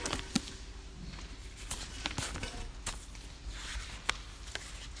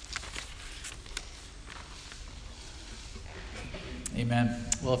Amen.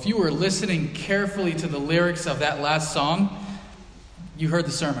 Well, if you were listening carefully to the lyrics of that last song, you heard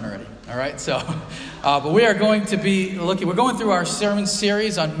the sermon already. All right, but we are going to be we're going through our sermon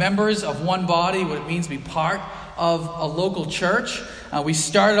series on members of one body, what it means to be part of a local church. We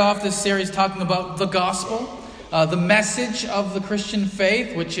started off this series talking about the gospel, the message of the Christian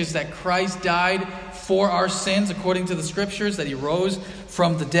faith, which is that Christ died for our sins according to the scriptures, that he rose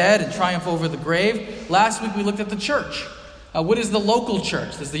from the dead and triumphed over the grave. Last week we looked at the church. What is the local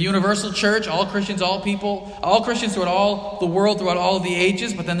church? There's the universal church, all Christians, all people, all Christians throughout all the world, throughout all of the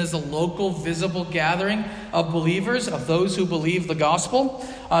ages. But then there's the local, visible gathering of believers, of those who believe the gospel.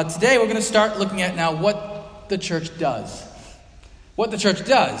 Today we're going to start looking at now what the church does. What the church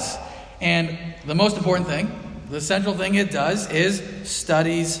does. And the most important thing, the central thing it does, is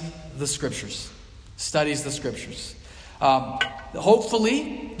studies the scriptures. Studies the scriptures.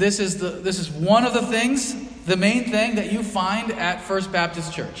 Hopefully, this is one of the things, the main thing that you find at First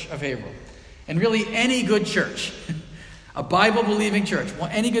Baptist Church of Haverhill. And really any good church, a Bible-believing church,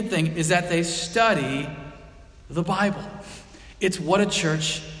 any good thing is that they study the Bible. It's what a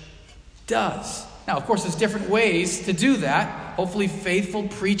church does. Now, of course, there's different ways to do that. Hopefully, faithful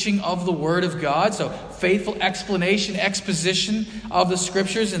preaching of the Word of God. So, faithful explanation, exposition of the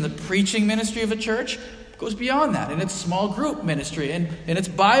Scriptures in the preaching ministry of a church goes beyond that. In its small group ministry and in its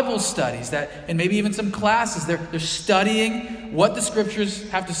Bible studies, and maybe even some classes. They're studying what the Scriptures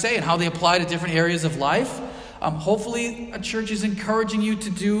have to say and how they apply to different areas of life. Hopefully, a church is encouraging you to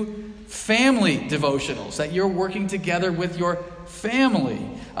do family devotionals, that you're working together with your family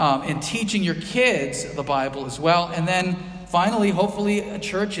and teaching your kids the Bible as well. And then finally, hopefully, a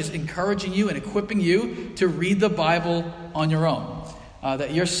church is encouraging you and equipping you to read the Bible on your own.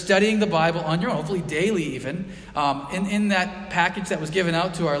 That you're studying the Bible on your own, hopefully daily even. In that package that was given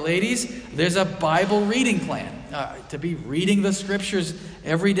out to our ladies, there's a Bible reading plan to be reading the scriptures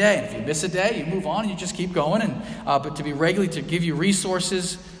every day. And if you miss a day, you move on and you just keep going. But to be regularly, to give you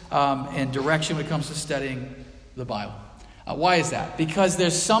resources and direction when it comes to studying the Bible. Why is that? Because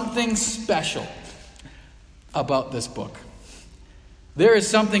there's something special about this book. There is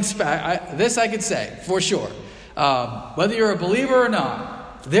something special. This I could say for sure. Whether you're a believer or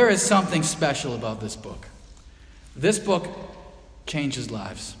not, there is something special about this book. This book changes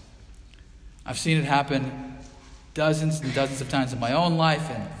lives. I've seen it happen dozens and dozens of times in my own life,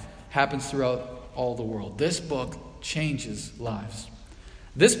 and happens throughout all the world. This book changes lives.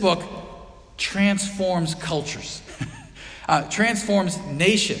 This book transforms cultures, transforms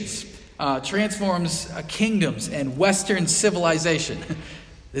nations, transforms kingdoms and Western civilization.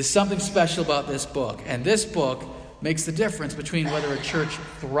 There's something special about this book. And this book makes the difference between whether a church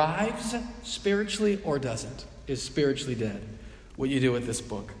thrives spiritually or doesn't, is spiritually dead. What you do with this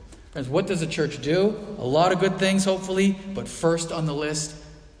book. Friends, what does a church do? A lot of good things, hopefully. But first on the list,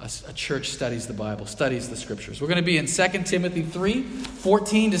 a church studies the Bible, studies the scriptures. We're going to be in 2 Timothy 3,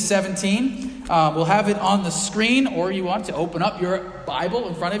 14 to 17. We'll have it on the screen, or you want to open up your Bible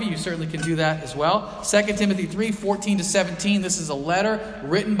in front of you. You certainly can do that as well. 2 Timothy 3, 14 to 17. This is a letter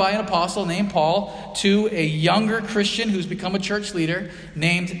written by an apostle named Paul to a younger Christian who's become a church leader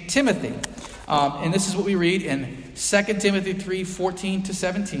named Timothy. And this is what we read in 2 Timothy 3, 14 to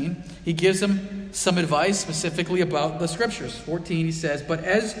 17. He gives him some advice specifically about the scriptures. 14, he says, "But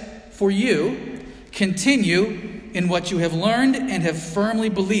as for you, continue in what you have learned and have firmly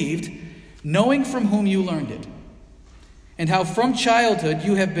believed, knowing from whom you learned it, and how from childhood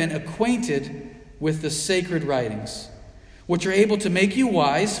you have been acquainted with the sacred writings, which are able to make you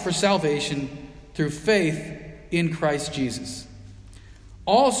wise for salvation through faith in Christ Jesus.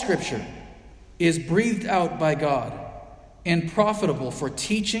 All scripture is breathed out by God and profitable for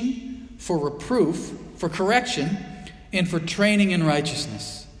teaching, for reproof, for correction, and for training in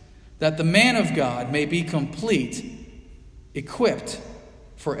righteousness, that the man of God may be complete, equipped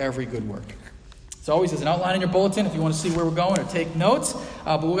for every good work." So always there's an outline in your bulletin if you want to see where we're going or take notes.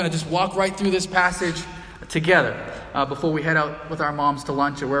 But we're going to just walk right through this passage together before we head out with our moms to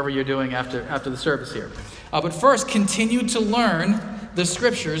lunch or wherever you're doing after the service here. But first, continue to learn the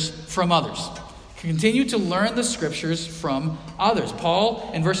scriptures from others. Continue to learn the scriptures from others. Paul,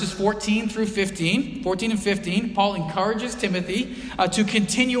 in verses 14 and 15, Paul encourages Timothy to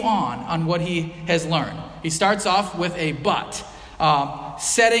continue on what he has learned. He starts off with a but,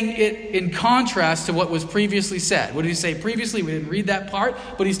 setting it in contrast to what was previously said. What did he say previously? We didn't read that part,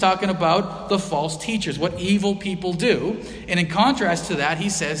 but he's talking about the false teachers, what evil people do. And in contrast to that, he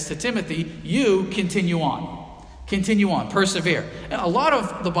says to Timothy, you continue on. Continue on, persevere. And a lot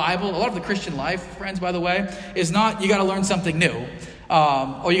of the Bible, a lot of the Christian life, friends, by the way, is not you got to learn something new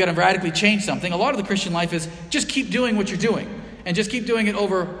or you got to radically change something. A lot of the Christian life is just keep doing what you're doing. And just keep doing it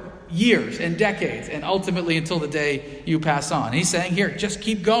over years and decades and ultimately until the day you pass on. And he's saying here, just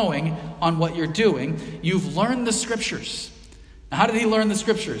keep going on what you're doing. You've learned the scriptures. Now, how did he learn the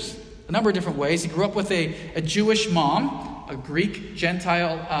scriptures? A number of different ways. He grew up with a Jewish mom, a Greek,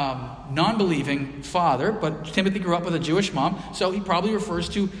 Gentile, non-believing father, but Timothy grew up with a Jewish mom, so he probably refers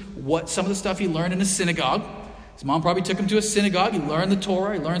to some of the stuff he learned in a synagogue. His mom probably took him to a synagogue. He learned the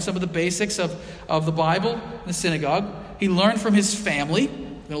Torah. He learned some of the basics of the Bible in the synagogue. He learned from his family. We're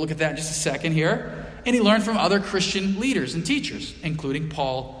going to look at that in just a second here. And he learned from other Christian leaders and teachers, including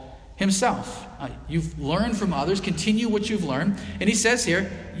Paul himself. You've learned from others. Continue what you've learned. And he says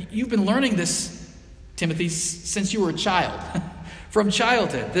here, you've been learning this, Timothy, since you were a child. From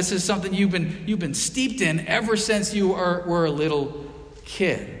childhood. This is something you've been steeped in ever since you were a little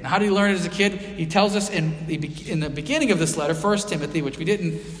kid. Now, how did he learn it as a kid? He tells us in the beginning of this letter, 1 Timothy, which we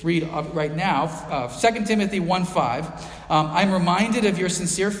didn't read right now, 2 Timothy 1:5. I'm reminded of your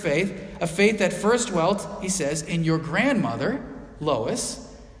sincere faith, a faith that first dwelt, he says, in your grandmother, Lois,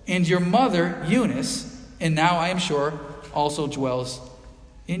 and your mother, Eunice, and now I am sure also dwells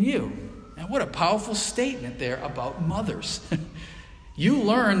in you. And what a powerful statement there about mothers. You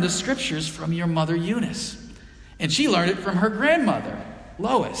learned the scriptures from your mother, Eunice. And she learned it from her grandmother,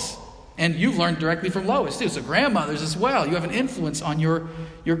 Lois. And you've learned directly from Lois, too. So grandmothers as well. You have an influence on your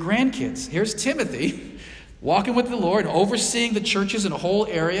grandkids. Here's Timothy, walking with the Lord, overseeing the churches in a whole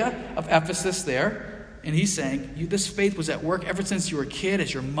area of Ephesus there. And he's saying, this faith was at work ever since you were a kid,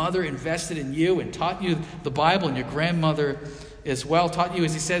 as your mother invested in you and taught you the Bible, and your grandmother as well taught you,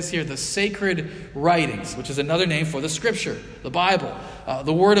 as he says here, the sacred writings, which is another name for the scripture, the Bible,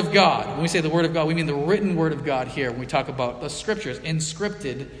 the Word of God. When we say the Word of God, we mean the written Word of God here when we talk about the scriptures,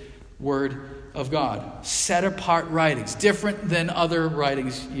 inscripted Word of God. Set apart writings, different than other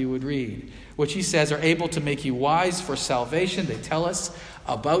writings you would read, which he says are able to make you wise for salvation. They tell us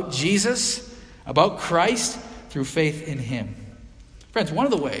about Jesus, about Christ, through faith in him. Friends, one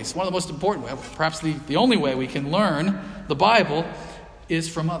of the most important ways, perhaps the only way we can learn the Bible is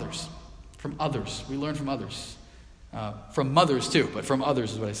from others. From others. We learn from others. From mothers too, but from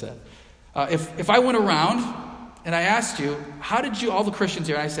others is what I said. If I went around and I asked you, all the Christians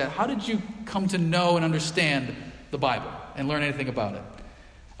here, and I said, how did you come to know and understand the Bible and learn anything about it?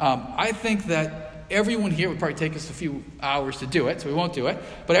 I think that everyone here would probably take us a few hours to do it, so we won't do it.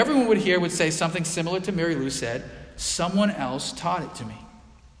 But everyone would say something similar to Mary Lou said. Someone else taught it to me.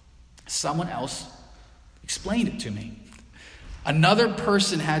 Someone else explained it to me. Another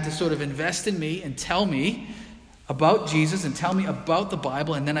person had to sort of invest in me and tell me about Jesus and tell me about the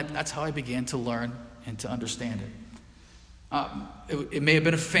Bible, and then that's how I began to learn and to understand it. It may have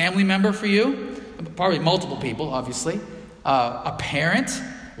been a family member for you, probably multiple people, obviously. A parent,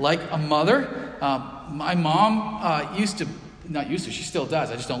 like a mother. My mom she still does,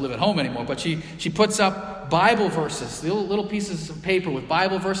 I just don't live at home anymore, but she puts up Bible verses, little pieces of paper with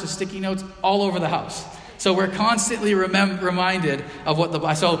Bible verses, sticky notes all over the house. So we're constantly reminded of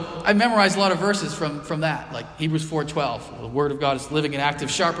what so I memorized a lot of verses from that, like Hebrews 4:12. The word of God is living and active,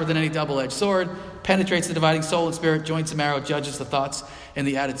 sharper than any double-edged sword, penetrates the dividing soul and spirit, joints and marrow, judges the thoughts and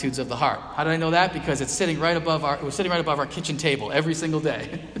the attitudes of the heart. How did I know that? Because it was sitting right above our kitchen table every single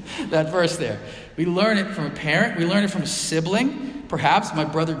day. That verse there. We learn it from a parent. We learn it from a sibling. Perhaps my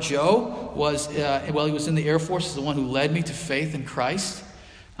brother Joe was, he was in the Air Force, is the one who led me to faith in Christ.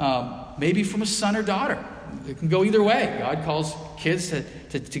 Maybe from a son or daughter. It can go either way. God calls kids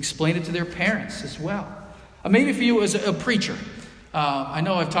to explain it to their parents as well. Maybe for you as a preacher. I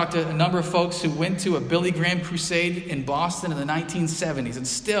know I've talked to a number of folks who went to a Billy Graham crusade in Boston in the 1970s and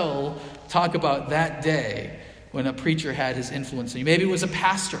still talk about that day when a preacher had his influence on you. Maybe it was a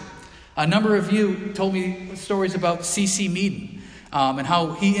pastor. A number of you told me stories about C.C. Meaden and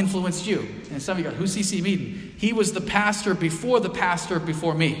how he influenced you. And some of you go, who's C.C. Meaden? He was the pastor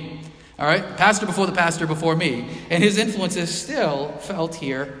before me. All right? Pastor before me. And his influence is still felt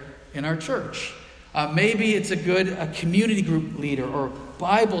here in our church. Maybe it's a community group leader or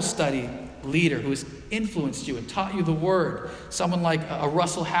Bible study leader who has influenced you and taught you the Word. Someone like a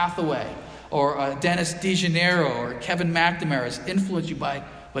Russell Hathaway or a Dennis DeGeneiro or Kevin McNamara has influenced you by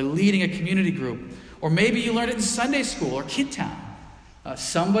leading a community group. Or maybe you learned it in Sunday school or Kid Town.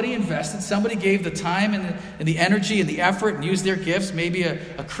 Somebody invested, somebody gave the time and the energy and the effort and used their gifts. Maybe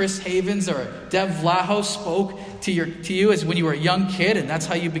a Chris Havens or a Deb Vlaho spoke to you as when you were a young kid, and that's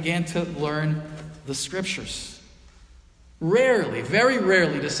how you began to learn the scriptures. Rarely, very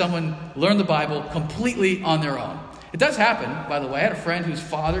rarely does someone learn the Bible completely on their own. It does happen, by the way. I had a friend whose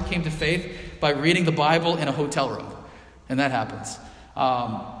father came to faith by reading the Bible in a hotel room, and that happens.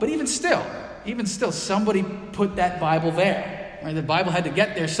 But even still, somebody put that Bible there. Right? The Bible had to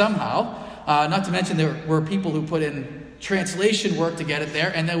get there somehow. Not to mention there were people who put in translation work to get it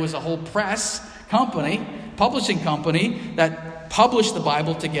there, and there was a whole press company, publishing company, that published the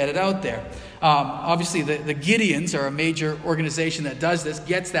Bible to get it out there. Obviously, the Gideons are a major organization that does this,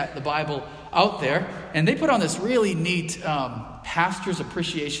 gets the Bible out there, and they put on this really neat pastor's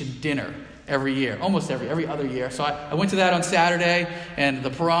appreciation dinner every year, almost every other year. So I went to that on Saturday, and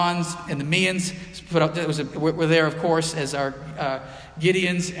the Perrons and the Meehan's were there, of course, as our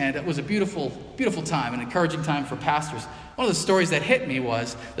Gideons, and it was a beautiful, beautiful time, an encouraging time for pastors. One of the stories that hit me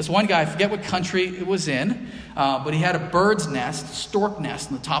was this one guy, I forget what country it was in, but he had a bird's nest, stork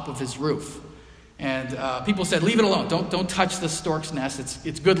nest, on the top of his roof. And people said, leave it alone. Don't touch the stork's nest.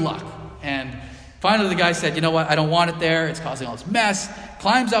 It's good luck. And finally the guy said, you know what? I don't want it there. It's causing all this mess.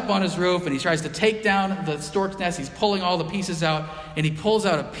 Climbs up on his roof, and he tries to take down the stork's nest. He's pulling all the pieces out, and he pulls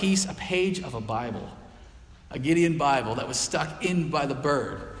out a page of a Bible, a Gideon Bible that was stuck in by the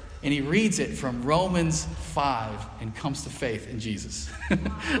bird. And he reads it from Romans 5 and comes to faith in Jesus.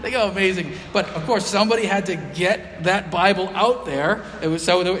 Think how amazing. But, of course, somebody had to get that Bible out there. It's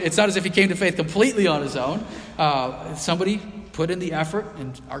not as if he came to faith completely on his own. Somebody put in the effort,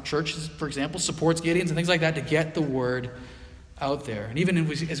 and our church, for example, supports Gideons and things like that to get the word out there. And even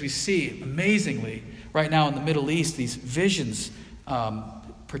as we see, amazingly, right now in the Middle East, these visions,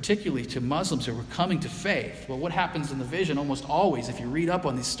 particularly to Muslims who were coming to faith. Well, what happens in the vision almost always, if you read up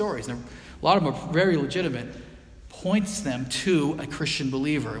on these stories, and a lot of them are very legitimate, points them to a Christian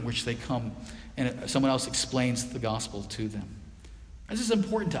believer in which they come and someone else explains the gospel to them. This is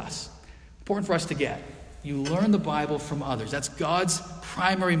important to us, important for us to get. You learn the Bible from others. That's God's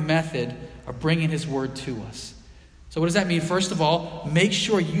primary method of bringing his word to us. So what does that mean? First of all, make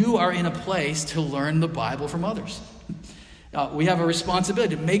sure you are in a place to learn the Bible from others. We have a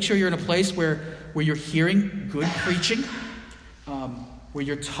responsibility to make sure you're in a place where you're hearing good preaching, where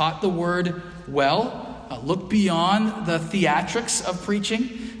you're taught the word well. Look beyond the theatrics of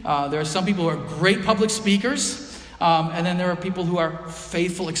preaching. There are some people who are great public speakers, and then there are people who are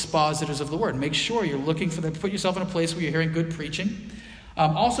faithful expositors of the word. Make sure you're looking for them. Put yourself in a place where you're hearing good preaching.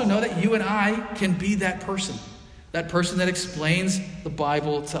 Also know that you and I can be that person that explains the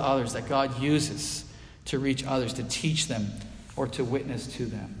Bible to others, that God uses to reach others, to teach them, or to witness to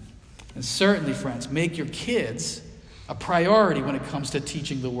them. And certainly, friends, make your kids a priority when it comes to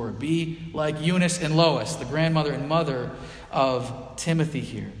teaching the word. Be like Eunice and Lois, the grandmother and mother of Timothy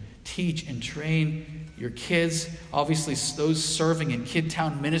here. Teach and train your kids. Obviously, those serving in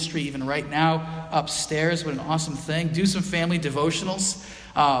Kidtown ministry, even right now, upstairs, what an awesome thing. Do some family devotionals.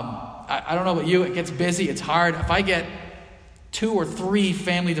 I don't know about you, it gets busy, it's hard. If I get 2 or 3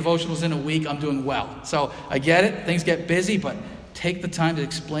 family devotionals in a week, I'm doing well. So I get it. Things get busy, but take the time to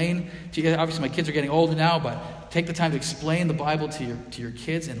explain to you. Obviously, my kids are getting older now, but take the time to explain the Bible to your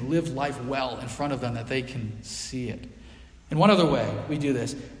kids and live life well in front of them that they can see it. And one other way we do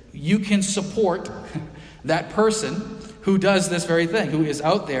this, you can support that person who does this very thing, who is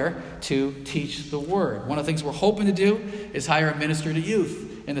out there to teach the word. One of the things we're hoping to do is hire a minister to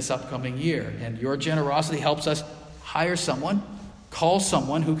youth in this upcoming year. And your generosity helps us hire someone, call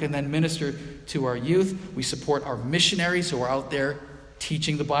someone who can then minister to our youth. We support our missionaries who are out there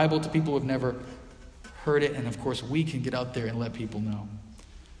teaching the Bible to people who have never heard it. And of course, we can get out there and let people know.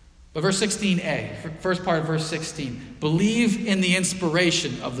 But verse 16a, first part of verse 16, believe in the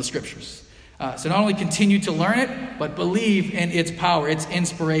inspiration of the scriptures. So not only continue to learn it, but believe in its power, its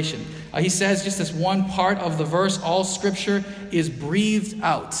inspiration. He says, just this one part of the verse, all scripture is breathed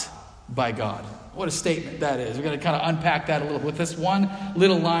out by God. What a statement that is. We're going to kind of unpack that a little. With this one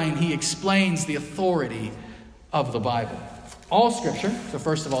little line, he explains the authority of the Bible. All scripture, so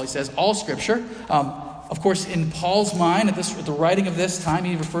first of all, he says, all scripture. Of course, in Paul's mind, at the writing of this time,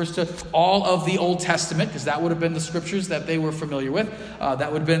 he refers to all of the Old Testament, because that would have been the scriptures that they were familiar with.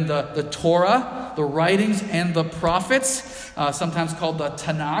 That would have been the Torah, the writings, and the prophets, sometimes called the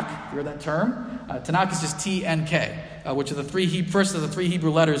Tanakh. You heard that term? Tanakh is just T-N-K, which are the first of the 3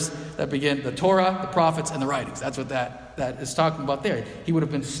 Hebrew letters that begin the Torah, the prophets, and the writings. That's what that is talking about there. He would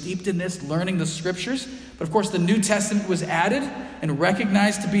have been steeped in this, learning the scriptures. But of course, the New Testament was added and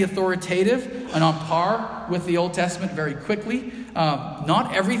recognized to be authoritative and on par with the Old Testament very quickly.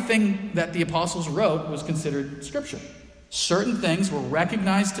 Not everything that the apostles wrote was considered scripture. Certain things were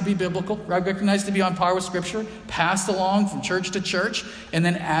recognized to be biblical, recognized to be on par with Scripture, passed along from church to church, and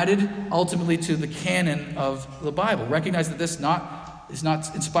then added ultimately to the canon of the Bible. Recognize that this is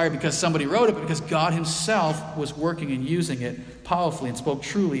not inspired because somebody wrote it, but because God himself was working and using it powerfully and spoke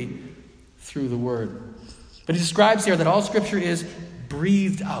truly through the Word. But he describes here that all Scripture is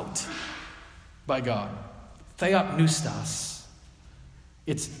breathed out by God. Theopneustos.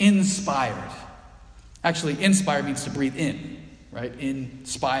 It's inspired. Actually, inspire means to breathe in, right?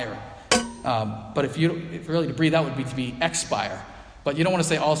 Inspire. But if really to breathe out would be to be expire. But you don't want to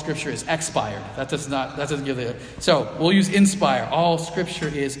say all Scripture is expired. That doesn't give the... So we'll use inspire. All Scripture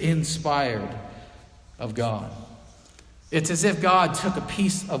is inspired of God. It's as if God took a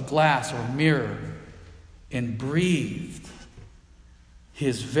piece of glass or mirror and breathed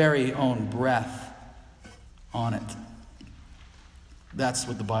his very own breath on it. That's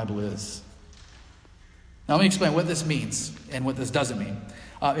what the Bible is. Now let me explain what this means and what this doesn't mean.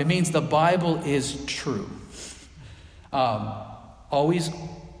 It means the Bible is true. Always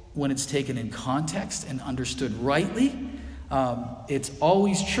when it's taken in context and understood rightly. It's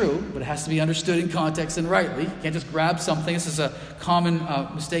always true, but it has to be understood in context and rightly. You can't just grab something. This is a common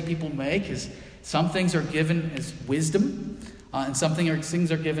mistake people make, is some things are given as wisdom, and some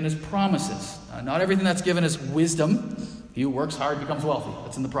things are given as promises. Not everything that's given as wisdom, he who works hard becomes wealthy.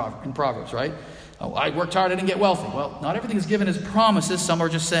 That's in Proverbs, right? Oh, I worked hard, I didn't get wealthy. Well, not everything is given as promises. Some are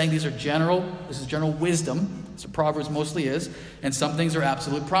just saying this is general wisdom. So Proverbs mostly is. And some things are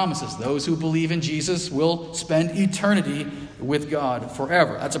absolute promises. Those who believe in Jesus will spend eternity with God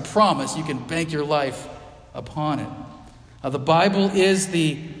forever. That's a promise. You can bank your life upon it. The Bible is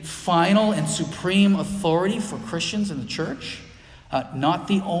the final and supreme authority for Christians in the church, not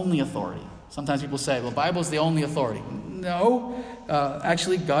the only authority. Sometimes people say, well, the Bible is the only authority. No.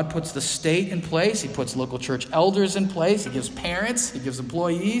 Actually, God puts the state in place. He puts local church elders in place. He gives parents. He gives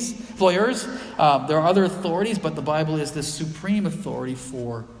employers. There are other authorities, but the Bible is the supreme authority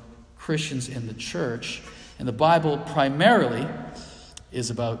for Christians in the church. And the Bible primarily is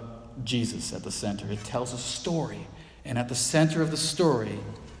about Jesus at the center. It tells a story. And at the center of the story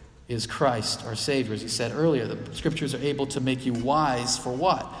is Christ, our Savior. As he said earlier, the Scriptures are able to make you wise for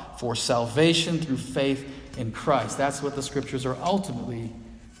what? For salvation through faith in Christ. That's what the Scriptures are ultimately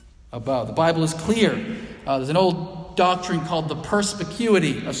about. The Bible is clear. There's an old doctrine called the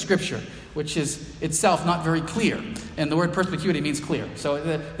perspicuity of Scripture, which is itself not very clear. And the word perspicuity means clear. So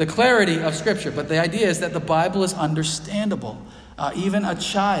the clarity of Scripture. But the idea is that the Bible is understandable. Even a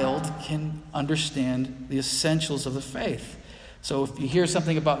child can understand the essentials of the faith. So if you hear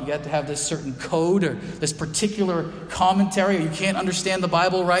something about you have to have this certain code or this particular commentary, or you can't understand the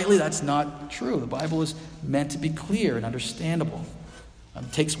Bible rightly, that's not true. The Bible is meant to be clear and understandable.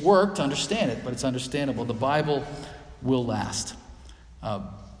 It takes work to understand it, but it's understandable. The Bible will last.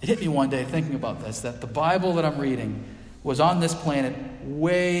 It hit me one day thinking about this, that the Bible that I'm reading was on this planet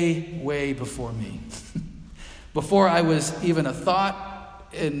way, way before me. Before I was even a thought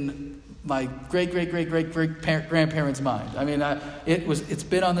in my great-great-great-great-great-grandparents' mind. I mean, it's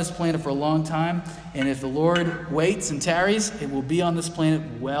been on this planet for a long time, and if the Lord waits and tarries, it will be on this planet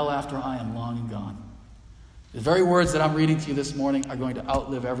well after I am long and gone. The very words that I'm reading to you this morning are going to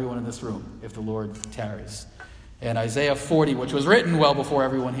outlive everyone in this room if the Lord tarries. And Isaiah 40, which was written well before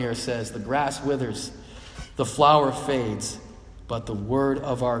everyone here, says, "The grass withers, the flower fades, but the word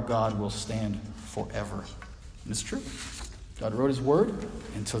of our God will stand forever." And it's true. God wrote his word,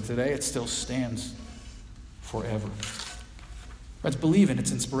 and so today it still stands forever. Friends, believe in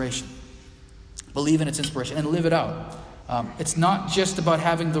its inspiration. Believe in its inspiration and live it out. It's not just about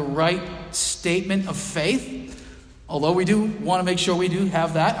having the right statement of faith, although we do want to make sure we do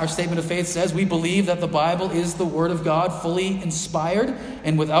have that. Our statement of faith says we believe that the Bible is the Word of God, fully inspired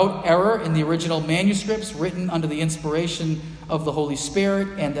and without error in the original manuscripts, written under the inspiration of the Holy Spirit,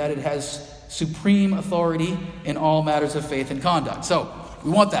 and that it has supreme authority in all matters of faith and conduct. So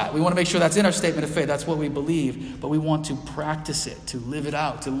we want that. We want to make sure that's in our statement of faith. That's what we believe. But we want to practice it, to live it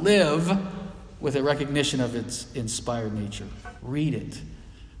out, to live with a recognition of its inspired nature. Read it.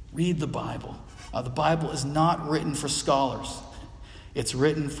 Read the Bible. The Bible is not written for scholars. It's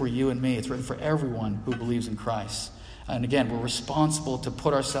written for you and me. It's written for everyone who believes in Christ. And again, we're responsible to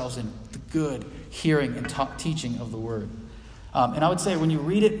put ourselves in the good hearing and teaching of the Word. And I would say when you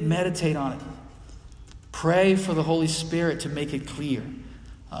read it, meditate on it. Pray for the Holy Spirit to make it clear.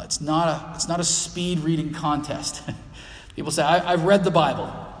 It's not a speed reading contest. People say, I've read the Bible.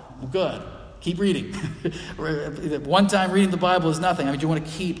 Well, good. Keep reading. One time reading the Bible is nothing. I mean, you want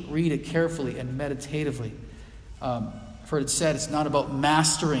to read it carefully and meditatively. I've heard it said it's not about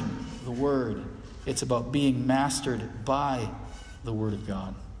mastering the Word. It's about being mastered by the Word of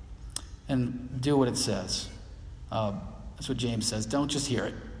God. And do what it says. That's what James says. Don't just hear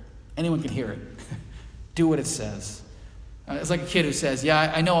it. Anyone can hear it. Do what it says. It's like a kid who says,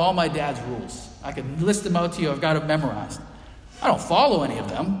 yeah, I know all my dad's rules. I can list them out to you. I've got them memorized. I don't follow any of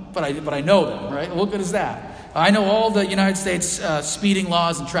them, but I know them, right? What good is that? I know all the United States speeding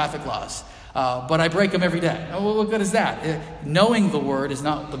laws and traffic laws. but I break them every day. Oh, well, what good is that? Knowing the word is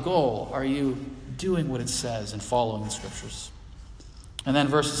not the goal. Are you doing what it says and following the scriptures? And then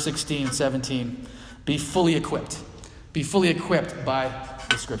verses 16 and 17, be fully equipped. Be fully equipped by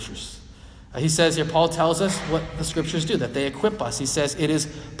the scriptures. He says here, Paul tells us what the scriptures do, that they equip us. He says it is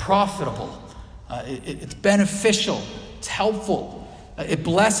profitable. It's beneficial. It's helpful. It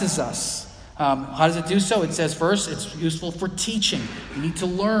blesses us. How does it do so? It says first, it's useful for teaching. You need to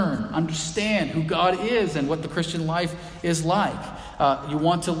learn, understand who God is and what the Christian life is like. You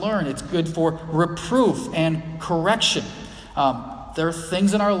want to learn. It's good for reproof and correction. There are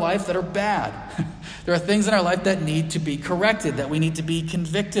things in our life that are bad. There are things in our life that need to be corrected, that we need to be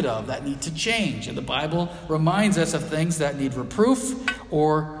convicted of, that need to change. And the Bible reminds us of things that need reproof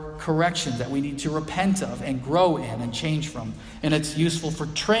or correction, that we need to repent of and grow in and change from. And it's useful for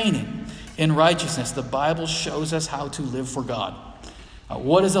training in righteousness. The Bible shows us how to live for God.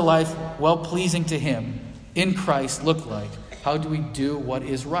 What does a life well-pleasing to Him in Christ look like? How do we do what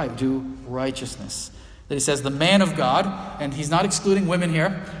is right? Do righteousness. That he says the man of God, and he's not excluding women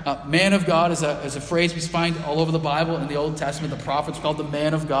here. Man of God is a phrase we find all over the Bible. In the Old Testament, the prophets called the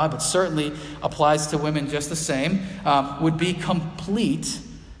man of God, but certainly applies to women just the same. Would be complete,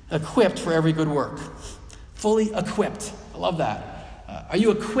 equipped for every good work. Fully equipped. I love that. Are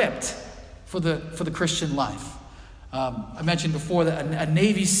you equipped for the Christian life? I mentioned before that a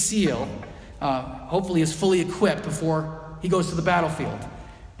Navy SEAL hopefully is fully equipped before he goes to the battlefield.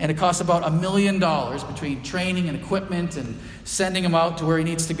 And it costs about $1 million between training and equipment and sending him out to where he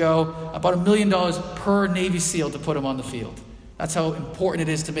needs to go. About $1 million per Navy SEAL to put him on the field. That's how important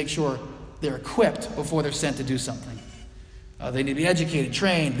it is to make sure they're equipped before they're sent to do something. They need to be educated,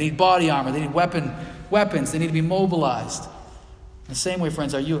 trained. They need body armor. They need weapons. They need to be mobilized. In the same way,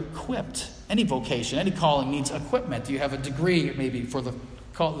 friends, are you equipped? Any vocation, any calling needs equipment. Do you have a degree maybe for the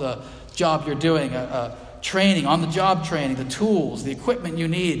job you're doing? Training, on-the-job training, the tools, the equipment you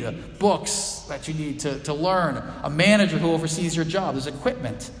need, books that you need to learn, a manager who oversees your job. There's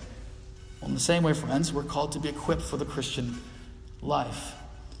equipment. Well, in the same way, friends, we're called to be equipped for the Christian life.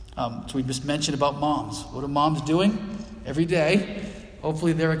 So we just mentioned about moms. What are moms doing every day?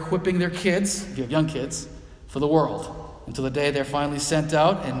 Hopefully they're equipping their kids, if you have young kids, for the world until the day they're finally sent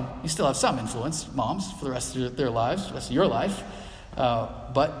out. And you still have some influence, moms, for the rest of their lives, the rest of your life.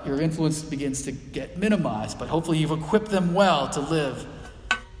 But your influence begins to get minimized. But hopefully you've equipped them well to live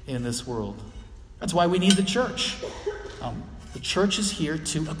in this world. That's why we need the church. The church is here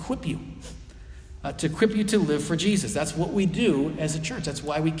to equip you. To live for Jesus. That's what we do as a church. That's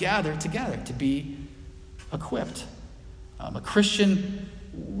why we gather together, to be equipped. A Christian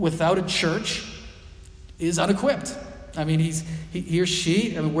without a church is unequipped. I mean, he or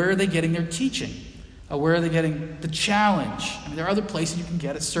she, where are they getting their teaching? Where are they getting the challenge? I mean, there are other places you can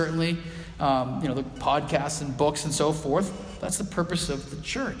get it, certainly. The podcasts and books and so forth. That's the purpose of the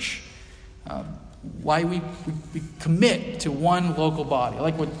church. Why we commit to one local body. I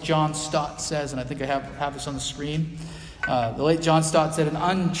like what John Stott says, and I think I have this on the screen. The late John Stott said, an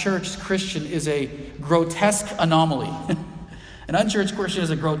unchurched Christian is a grotesque anomaly. An unchurched Christian is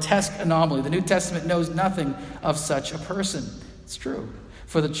a grotesque anomaly. The New Testament knows nothing of such a person. It's true.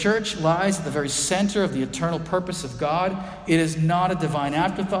 For the church lies at the very center of the eternal purpose of God. It is not a divine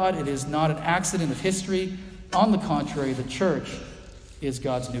afterthought. It is not an accident of history. On the contrary, the church is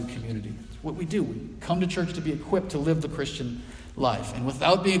God's new community. It's what we do. We come to church to be equipped to live the Christian life. And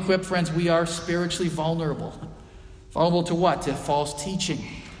without being equipped, friends, we are spiritually vulnerable. Vulnerable to what? To false teaching,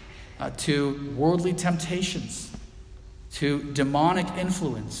 to worldly temptations, to demonic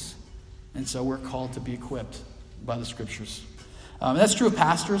influence. And so we're called to be equipped by the Scriptures. That's true of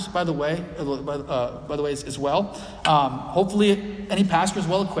pastors, by the way, as well. Hopefully, any pastor is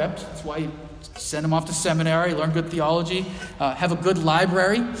well equipped. That's why you send them off to seminary, learn good theology, have a good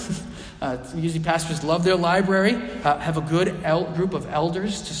library. Usually, pastors love their library. Have a good group of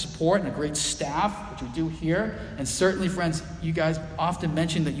elders to support and a great staff, which we do here. And certainly, friends, you guys often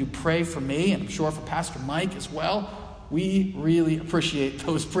mention that you pray for me, and I'm sure for Pastor Mike as well. We really appreciate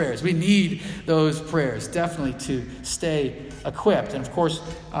those prayers. We need those prayers, definitely, to stay equipped. And of course,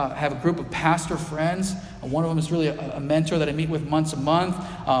 have a group of pastor friends. One of them is really a mentor that I meet with once a month.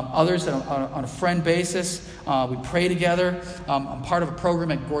 Others on a friend basis. We pray together. I'm part of a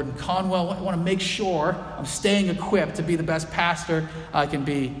program at Gordon Conwell. I want to make sure I'm staying equipped to be the best pastor I can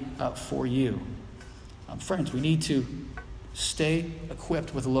be for you. Friends, we need to stay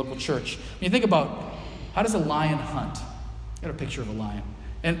equipped with the local church. When you think about, how does a lion hunt? Got a picture of a lion.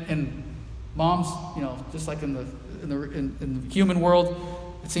 And moms, just like in the human world,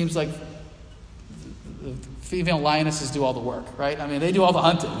 it seems like the female lionesses do all the work, right? I mean, they do all the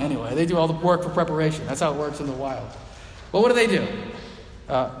hunting anyway. They do all the work for preparation. That's how it works in the wild. But what do?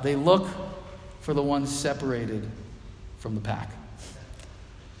 They look for the ones separated from the pack.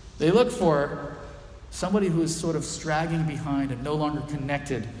 They look for somebody who is sort of straggling behind and no longer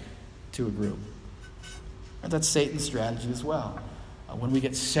connected to a group. And that's Satan's strategy as well. When we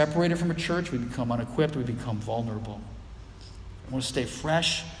get separated from a church, we become unequipped, we become vulnerable. We want to stay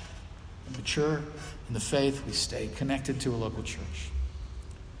fresh and mature in the faith. We stay connected to a local church.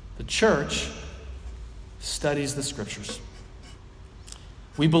 The church studies the scriptures.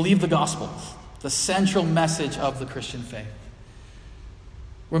 We believe the gospel, the central message of the Christian faith.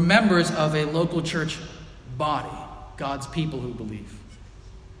 We're members of a local church body, God's people who believe.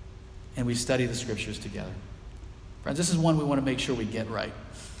 And we study the scriptures together. Friends, this is one we want to make sure we get right.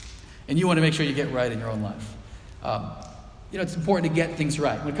 And you want to make sure you get right in your own life. It's important to get things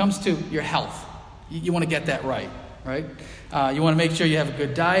right. When it comes to your health, you want to get that right? You want to make sure you have a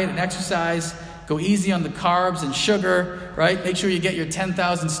good diet and exercise. Go easy on the carbs and sugar, right? Make sure you get your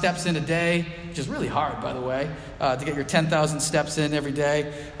 10,000 steps in a day, which is really hard, by the way, to get your 10,000 steps in every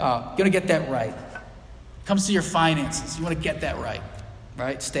day. You're going to get that right. It comes to your finances. You want to get that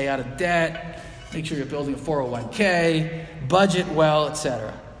right? Stay out of debt. Make sure you're building a 401k, budget well,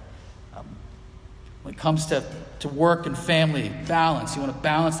 etc. When it comes to work and family, balance. You want to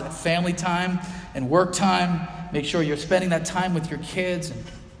balance that family time and work time. Make sure you're spending that time with your kids and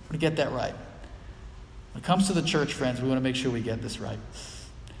to get that right. When it comes to the church, friends, we want to make sure we get this right.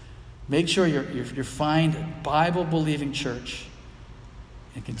 Make sure you find a Bible-believing church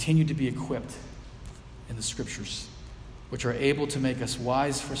and continue to be equipped in the scriptures, which are able to make us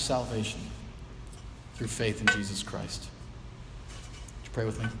wise for salvation through faith in Jesus Christ. Would you pray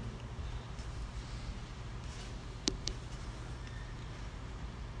with me?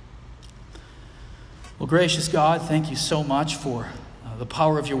 Well, gracious God, thank you so much for the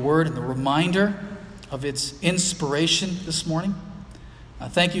power of your word and the reminder of its inspiration this morning.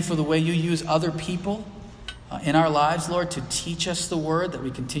 Thank you for the way you use other people in our lives, Lord, to teach us the word, that we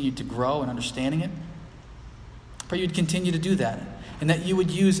continue to grow in understanding it. I pray you'd continue to do that, and that you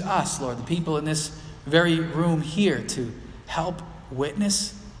would use us, Lord, the people in this very room here, to help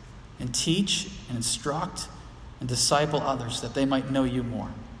witness and teach and instruct and disciple others, that they might know you more.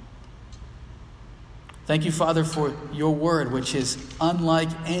 Thank you, Father, for your word, which is unlike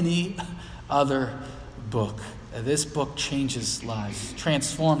any other book. This book changes lives,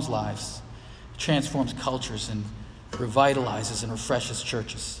 transforms cultures, and revitalizes and refreshes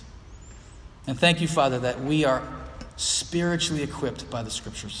churches. And thank you, Father, that we are spiritually equipped by the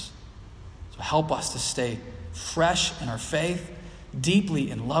scriptures. So help us to stay fresh in our faith,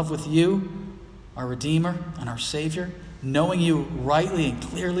 deeply in love with you, our Redeemer and our Savior, knowing you rightly and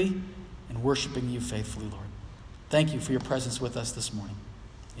clearly, and worshiping you faithfully, Lord. Thank you for your presence with us this morning.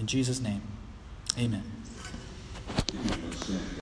 In Jesus' name, amen.